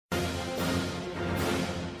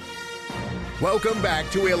Welcome back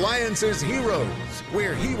to Eliances Heroes,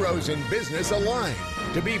 where heroes in business align.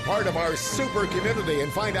 To be part of our super community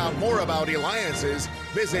and find out more about Eliances,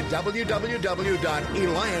 visit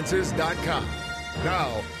www.Eliances.com.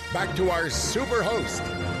 Now, back to our super host,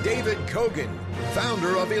 David Cogan,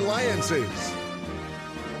 founder of Eliances.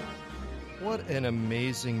 What an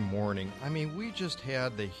amazing morning. I mean, we just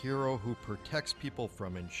had the hero who protects people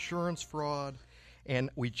from insurance fraud,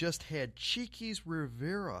 and we just had Chiquis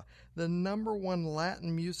Rivera, the #1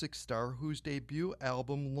 Latin music star whose debut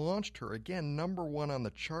album launched her. Again, #1 on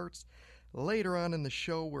the charts. Later on in the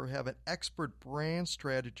show, we'll have an expert brand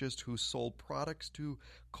strategist who sold products to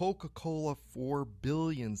Coca-Cola for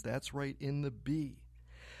billions. That's right, in the B.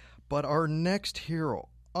 But our next hero,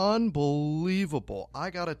 unbelievable.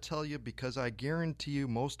 I got to tell you, because I guarantee you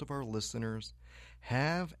most of our listeners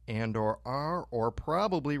have and or are or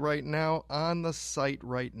probably right now on the site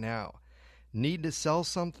right now. Need to sell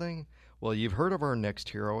something? Well, you've heard of our next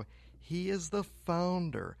hero. He is the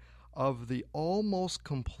founder of the almost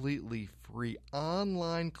completely free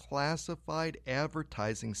online classified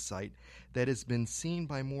advertising site that has been seen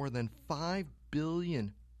by more than 5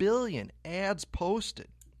 billion ads posted.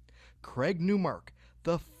 Craig Newmark,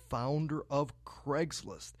 the founder of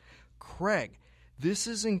Craigslist. Craig, this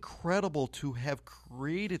is incredible to have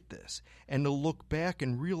created this and to look back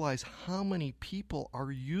and realize how many people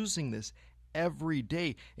are using this every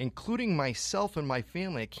day, including myself and my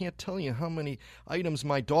family. I can't tell you how many items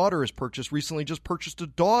my daughter has purchased recently, just purchased a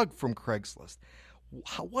dog from Craigslist.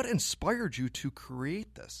 What inspired you to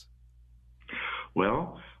create this?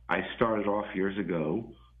 Well, I started off years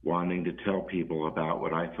ago wanting to tell people about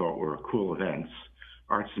what I thought were cool events,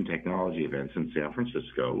 arts and technology events in San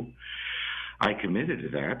Francisco. I committed to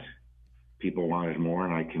that. People wanted more,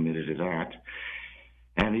 and I committed to that.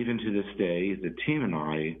 And even to this day, the team and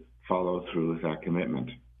I follow through with that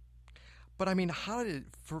commitment. But I mean, how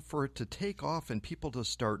did for it to take off and people to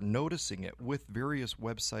start noticing it with various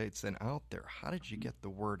websites and out there? How did you get the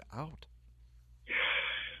word out?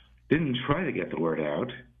 Didn't try to get the word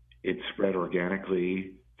out. It spread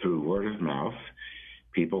organically through word of mouth.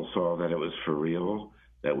 People saw that it was for real,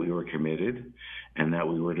 that we were committed, and that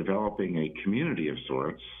we were developing a community of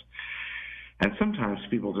sorts. And sometimes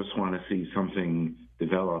people just want to see something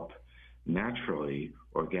develop naturally,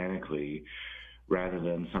 organically, rather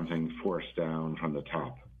than something forced down from the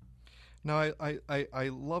top. Now, I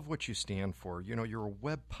love what you stand for. You know, you're a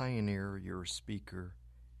web pioneer, you're a speaker,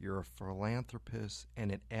 you're a philanthropist,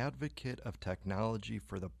 and an advocate of technology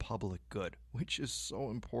for the public good, which is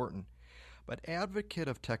so important. But advocate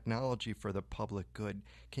of technology for the public good,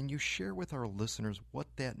 can you share with our listeners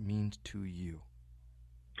what that means to you?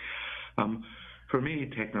 For me,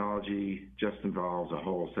 technology just involves a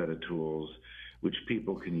whole set of tools which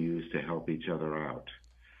people can use to help each other out.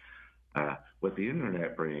 What the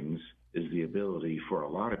internet brings is the ability for a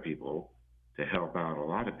lot of people to help out a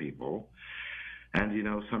lot of people. And, you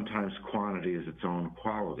know, sometimes quantity is its own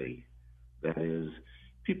quality. That is,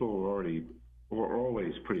 people were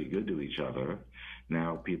always pretty good to each other.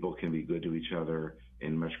 Now people can be good to each other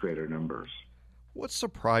in much greater numbers. What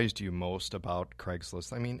surprised you most about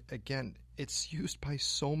Craigslist? I mean, again, it's used by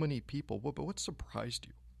so many people, but what surprised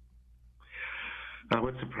you?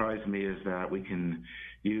 What surprised me is that we can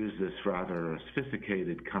use this rather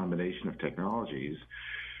sophisticated combination of technologies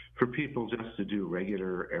for people just to do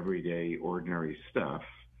regular, everyday, ordinary stuff.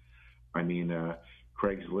 I mean,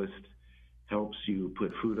 Craigslist helps you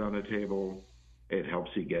put food on the table, it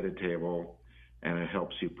helps you get a table, and it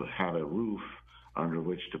helps you have a roof under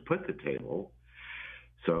which to put the table.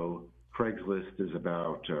 So Craigslist is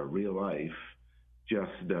about real life,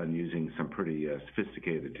 just done using some pretty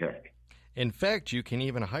sophisticated tech. In fact, you can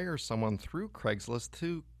even hire someone through Craigslist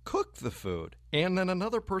to cook the food and then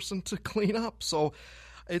another person to clean up. So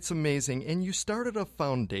it's amazing. And you started a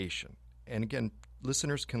foundation. And again,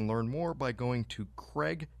 listeners can learn more by going to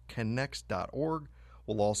craigconnects.org.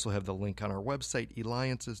 We'll also have the link on our website,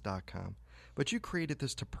 Eliances.com. But you created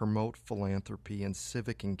this to promote philanthropy and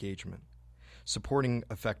civic engagement, supporting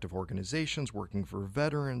effective organizations, working for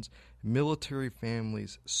veterans, military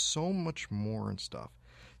families, so much more and stuff.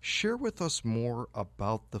 Share with us more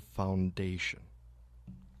about the foundation.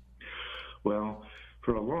 Well,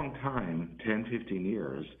 for a long time, 10, 15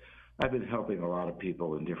 years, I've been helping a lot of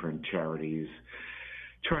people in different charities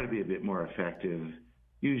try to be a bit more effective,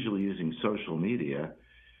 usually using social media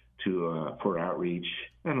for outreach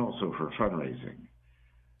and also for fundraising.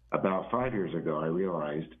 About 5 years ago, I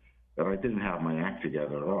realized that I didn't have my act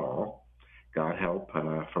together at all. Got help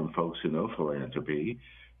from folks who know philanthropy,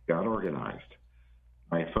 got organized.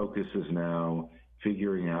 My focus is now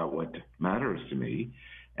figuring out what matters to me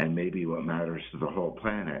and maybe what matters to the whole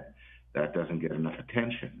planet that doesn't get enough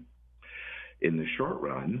attention. In the short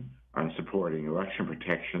run, I'm supporting election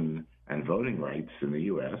protection and voting rights in the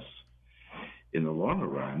U.S. In the longer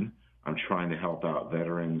run, I'm trying to help out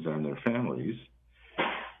veterans and their families.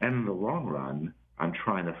 And in the long run, I'm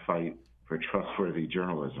trying to fight for trustworthy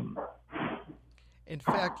journalism. In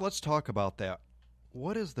fact, let's talk about that.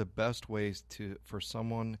 What is the best ways for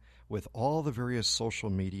someone with all the various social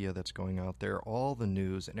media that's going out there, all the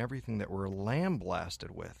news and everything that we're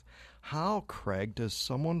lambasted with? How, Craig, does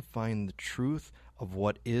someone find the truth of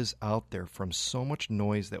what is out there from so much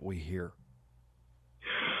noise that we hear?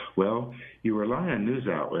 Well, you rely on news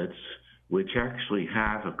outlets which actually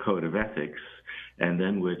have a code of ethics and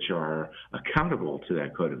then which are accountable to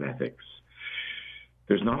that code of ethics.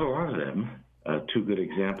 There's not a lot of them. Two good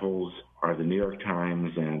examples are the New York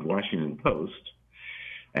Times and Washington Post.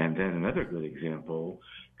 And then another good example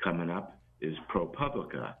coming up is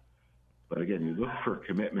ProPublica. But again, you look for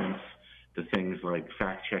commitments to things like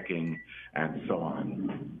fact-checking and so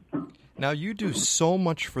on. Now, you do so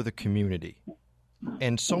much for the community,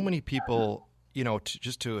 and so many people,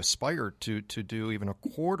 just to aspire to do even a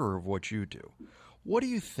quarter of what you do. What do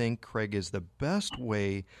you think, Craig, is the best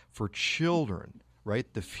way for children,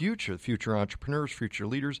 right, the future entrepreneurs, future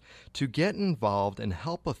leaders, to get involved and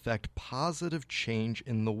help affect positive change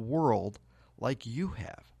in the world like you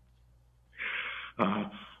have?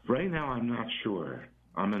 Right now, I'm not sure.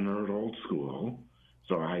 I'm a nerd old school,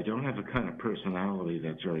 so I don't have the kind of personality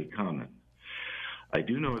that's very common. I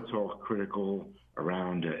do know it's all critical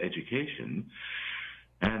around education,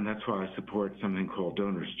 and that's why I support something called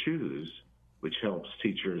Donors Choose, which helps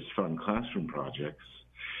teachers fund classroom projects,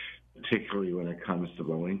 particularly when it comes to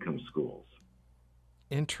low-income schools.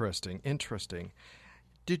 Interesting.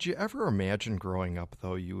 Did you ever imagine growing up,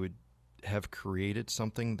 though, you would have created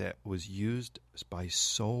something that was used by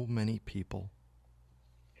so many people?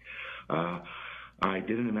 I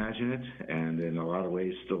didn't imagine it, and in a lot of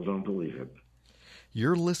ways still don't believe it.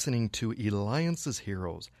 You're listening to Eliances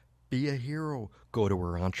Heroes. Be a hero. Go to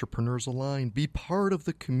where entrepreneurs align. Be part of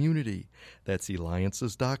the community. That's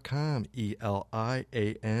Eliances.com,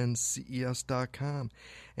 Eliances.com.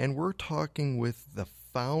 And we're talking with the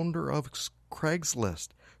founder of Craigslist,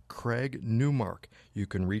 Craig Newmark. You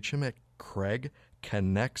can reach him at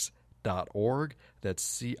craigconnects.org. That's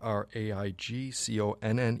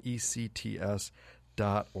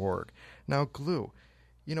CraigConnects.org. Now, Glue,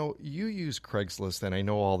 you use Craigslist, and I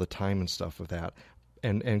know all the time and stuff of that.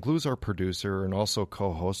 And Glue's our producer and also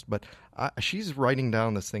co-host, but she's writing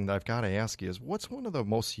down this thing that I've got to ask you is, what's one of the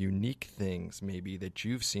most unique things maybe that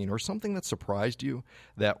you've seen or something that surprised you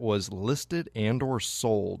that was listed and or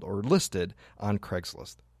sold or listed on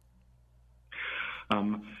Craigslist?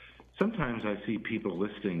 Sometimes I see people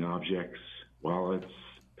listing objects, wallets,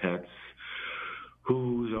 pets,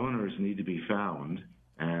 whose owners need to be found,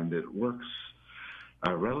 and it works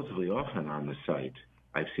relatively often on the site.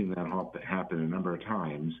 I've seen that happen a number of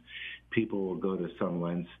times. People will go to some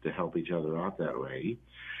lengths to help each other out that way.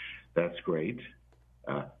 That's great.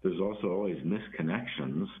 There's also always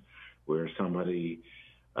misconnections where someone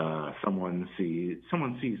sees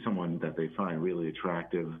someone that they find really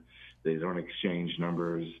attractive. They don't exchange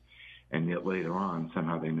numbers, and yet later on,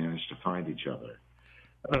 somehow they manage to find each other.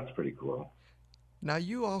 That's pretty cool. Now,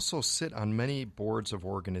 you also sit on many boards of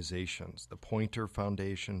organizations, the Poynter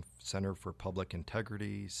Foundation, Center for Public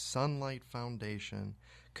Integrity, Sunlight Foundation,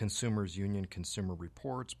 Consumers Union Consumer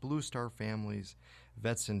Reports, Blue Star Families,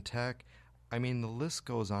 Vets in Tech. I mean, the list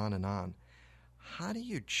goes on and on. How do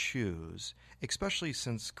you choose, especially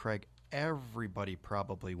since, Craig, everybody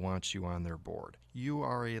probably wants you on their board? You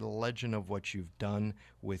are a legend of what you've done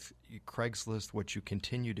with Craigslist, what you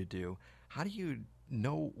continue to do. How do you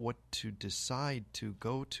know what to decide to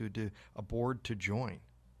go to a board to join?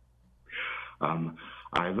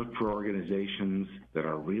 I look for organizations that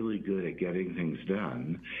are really good at getting things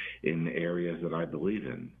done in areas that I believe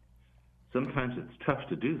in. Sometimes it's tough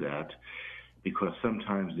to do that because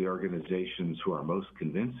sometimes the organizations who are most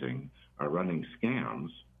convincing are running scams.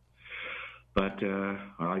 But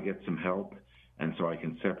I get some help, and so I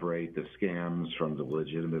can separate the scams from the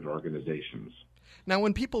legitimate organizations. Now,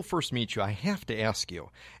 when people first meet you, I have to ask you,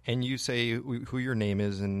 and you say who your name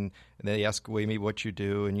is, and they ask maybe what you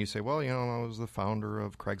do, and you say, well, I was the founder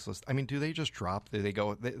of Craigslist. I mean, do they just drop? Do they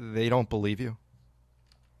go, they don't believe you?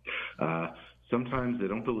 Sometimes they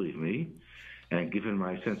don't believe me, and given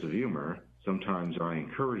my sense of humor, sometimes I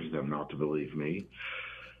encourage them not to believe me.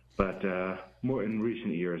 But more in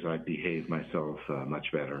recent years, I've behaved myself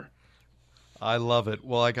much better. I love it.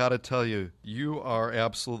 Well, I got to tell you, you are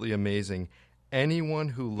absolutely amazing. anyone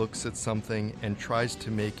who looks at something and tries to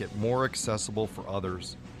make it more accessible for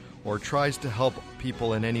others, or tries to help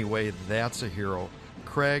people in any way, that's a hero.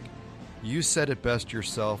 Craig, you said it best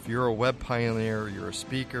yourself. You're a web pioneer, you're a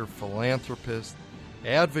speaker, philanthropist,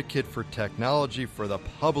 advocate for technology for the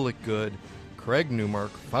public good. Craig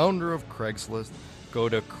Newmark, founder of Craigslist. Go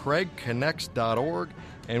to craigconnects.org,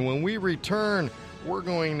 and when we return, we're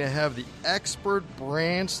going to have the expert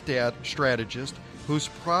brand strategist whose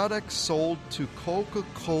products sold to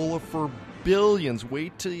Coca-Cola for billions.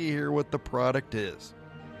 Wait till you hear what the product is.